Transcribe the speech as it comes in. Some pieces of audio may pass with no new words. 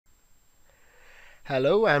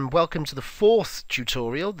Hello and welcome to the fourth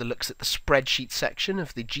tutorial that looks at the spreadsheet section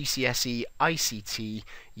of the GCSE ICT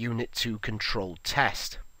Unit 2 controlled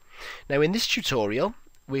test. Now in this tutorial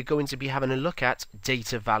we're going to be having a look at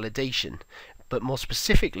data validation, but more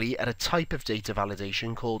specifically at a type of data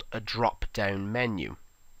validation called a drop-down menu.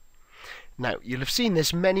 Now you'll have seen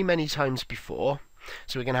this many times before,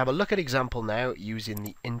 so we're going to have a look at example now using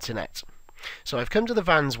the internet. So I've come to the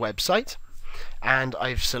Vans website and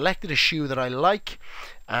I've selected a shoe that I like,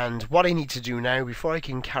 and what I need to do now before I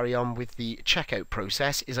can carry on with the checkout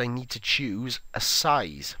process is I need to choose a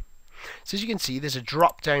size. So as you can see, there's a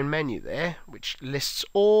drop down menu there which lists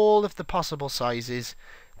all of the possible sizes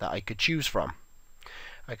that I could choose from.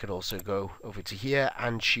 I could also go over to here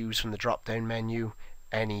and choose from the drop down menu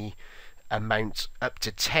any amount up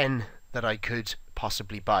to 10 that I could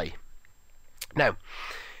possibly buy. Now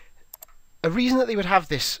a reason that they would have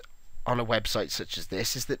this on a website such as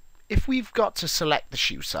this is that if we've got to select the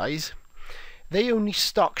shoe size, they only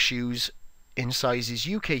stock shoes in sizes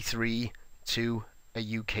UK 3 to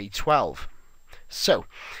a UK 12. So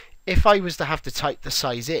if I was to have to type the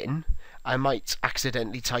size in, I might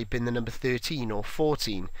accidentally type in the number 13 or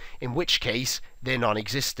 14, in which case they're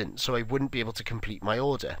non-existent, so I wouldn't be able to complete my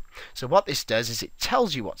order. So what this does is it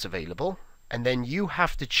tells you what's available, and then you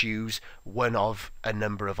have to choose one of a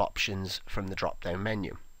number of options from the drop-down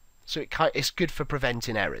menu. So it's good for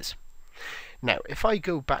preventing errors. Now if I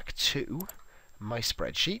go back to my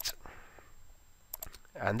spreadsheet,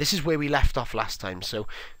 and this is where we left off last time, so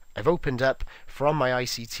I've opened up from my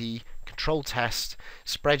ICT control test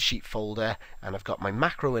spreadsheet folder and I've got my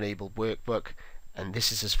macro enabled workbook, and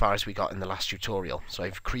this is as far as we got in the last tutorial. So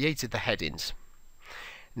I've created the headings.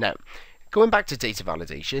 Now going back to data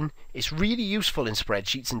validation, it's really useful in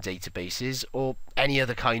spreadsheets and databases or any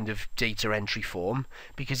other kind of data entry form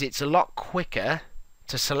because it's a lot quicker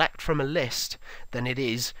to select from a list than it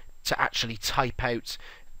is to actually type out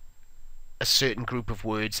a certain group of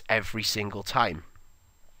words every single time.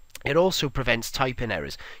 It also prevents typing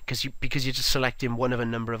errors because you're just selecting one of a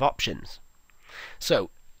number of options.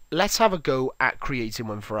 So let's have a go at creating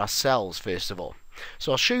one for ourselves first of all.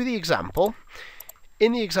 So I'll show you the example.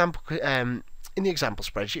 In the example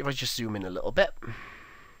spreadsheet, if I just zoom in a little bit,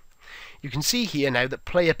 you can see here now that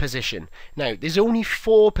player position. Now there's only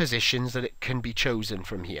 4 positions that it can be chosen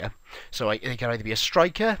from here. So it can either be a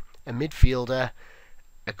striker, a midfielder,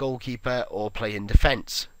 a goalkeeper, or play in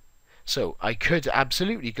defence. So I could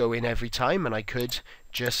absolutely go in every time and I could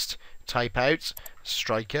just type out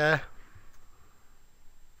striker,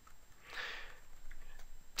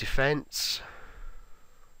 defence,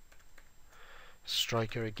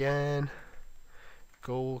 striker again,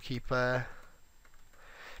 goalkeeper.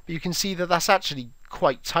 But you can see that that's actually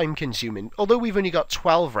quite time consuming. Although we've only got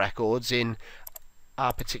 12 records in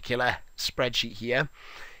our particular spreadsheet here,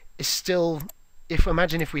 it's still,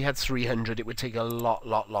 imagine if we had 300, it would take a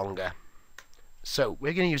lot longer. So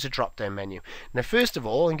we're going to use a drop down menu. Now first of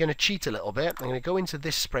all, I'm going to cheat a little bit. I'm going to go into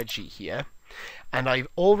this spreadsheet here, and I've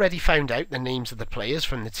already found out the names of the players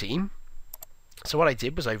from the team. So what I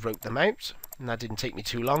did was I wrote them out, and that didn't take me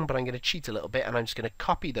too long, but I'm going to cheat a little bit and I'm just going to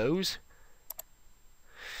copy those.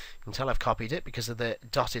 You can tell I've copied it because of the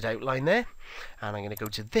dotted outline there, and I'm going to go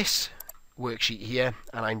to this worksheet here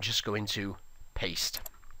and I'm just going to paste,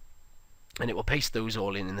 and it will paste those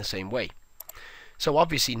all in the same way. So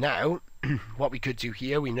obviously now what we could do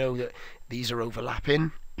here, we know that these are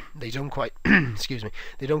overlapping, they don't quite excuse me,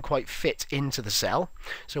 they don't quite fit into the cell.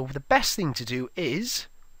 So the best thing to do is,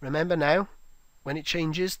 remember now, when it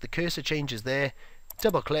changes, the cursor changes there,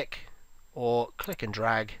 double click or click and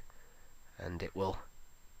drag, and it will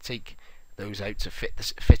take those out to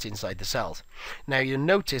fit inside the cells. Now you'll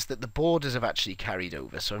notice that the borders have actually carried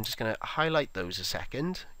over, so I'm just going to highlight those a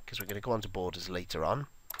second because we're going to go on to borders later on.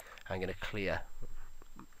 I'm going to clear,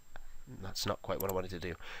 that's not quite what I wanted to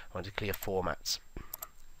do, I wanted to clear formats.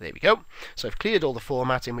 There we go. So I've cleared all the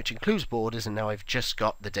formatting, which includes borders, and now I've just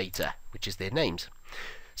got the data, which is their names.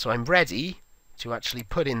 So I'm ready to actually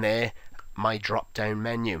put in there my drop down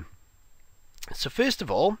menu. So first of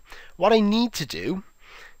all, what I need to do,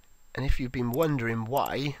 and if you've been wondering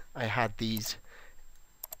why I had these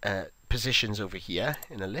positions over here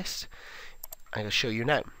in a list, I'm going to show you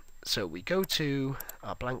now. So we go to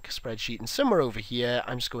our blank spreadsheet, and somewhere over here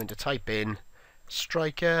I'm just going to type in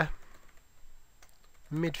striker,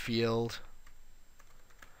 midfield,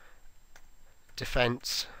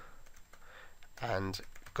 defence, and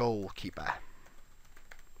goalkeeper.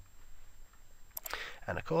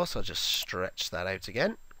 And of course I'll just stretch that out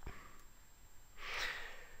again.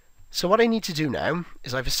 So what I need to do now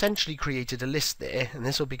is I've essentially created a list there, and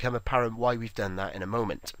this will become apparent why we've done that in a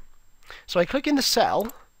moment. So I click in the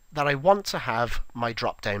cell that I want to have my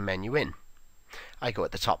drop-down menu in. I go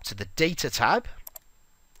at the top to the Data tab,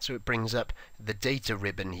 so it brings up the Data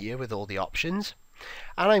ribbon here with all the options,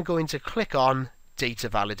 and I'm going to click on Data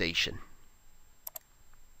Validation.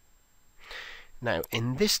 Now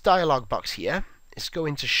in this dialog box here, it's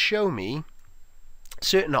going to show me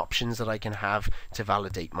certain options that I can have to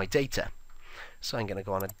validate my data. So I'm going to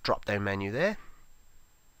go on a drop-down menu there,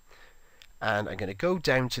 and I'm going to go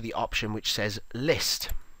down to the option which says List.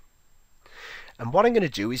 And what I'm going to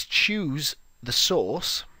do is choose the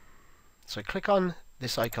source. So I click on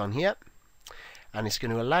this icon here, and it's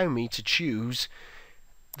going to allow me to choose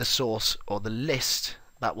the source or the list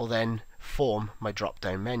that will then form my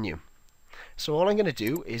drop-down menu. So all I'm going to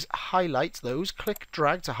do is highlight those, click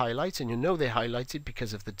drag to highlight, and you'll know they're highlighted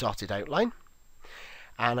because of the dotted outline.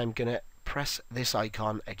 And I'm going to press this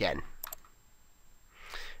icon again.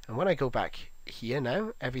 And when I go back here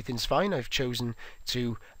now, everything's fine. I've chosen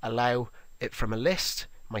to allow it from a list.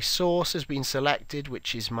 My source has been selected,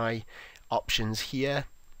 which is my options here,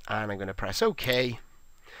 and I'm going to press OK.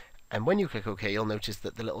 And when you click OK, you'll notice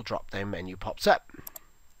that the little drop-down menu pops up.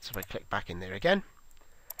 So if I click back in there again,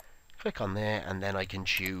 click on there, and then I can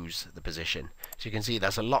choose the position. So you can see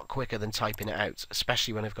that's a lot quicker than typing it out,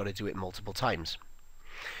 especially when I've got to do it multiple times.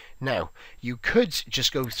 Now, you could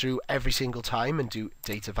just go through every single time and do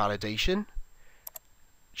data validation.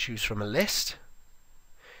 Choose from a list.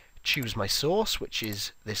 Choose my source, which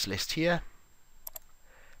is this list here,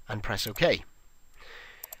 and press OK.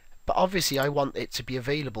 But obviously I want it to be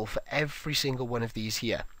available for every single one of these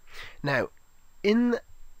here. Now, in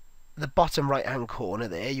the bottom right hand corner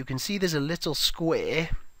there, you can see there's a little square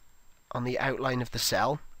on the outline of the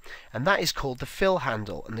cell, and that is called the fill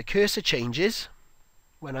handle, and the cursor changes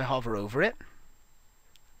when I hover over it,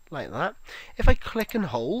 like that. If I click and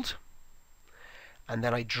hold, and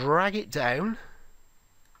then I drag it down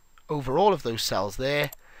over all of those cells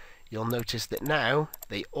there, you'll notice that now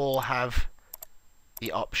they all have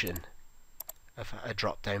the option of a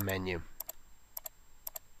drop-down menu.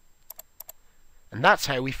 And that's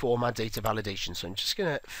how we form our data validation. So I'm just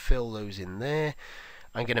going to fill those in there.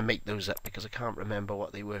 I'm going to make those up because I can't remember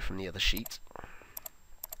what they were from the other sheet.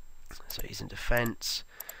 So he's in defence.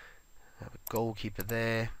 I have a goalkeeper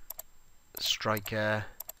there, striker,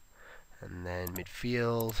 and then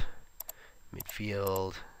midfield,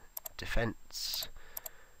 defence,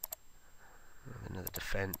 another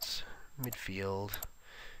defence, midfield.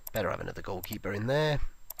 Better have another goalkeeper in there,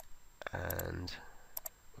 and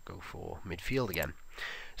we'll go for midfield again.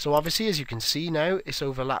 So obviously, as you can see now, it's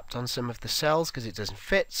overlapped on some of the cells because it doesn't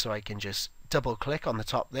fit, so I can just double click on the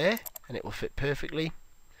top there and it will fit perfectly.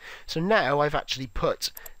 So now I've actually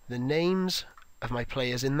put the names of my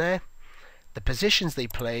players in there, the positions they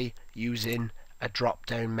play using a drop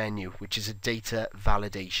down menu, which is a data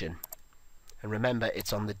validation. And remember,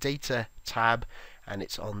 it's on the Data tab and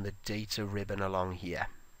it's on the Data ribbon along here.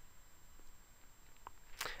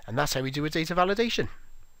 And that's how we do a data validation.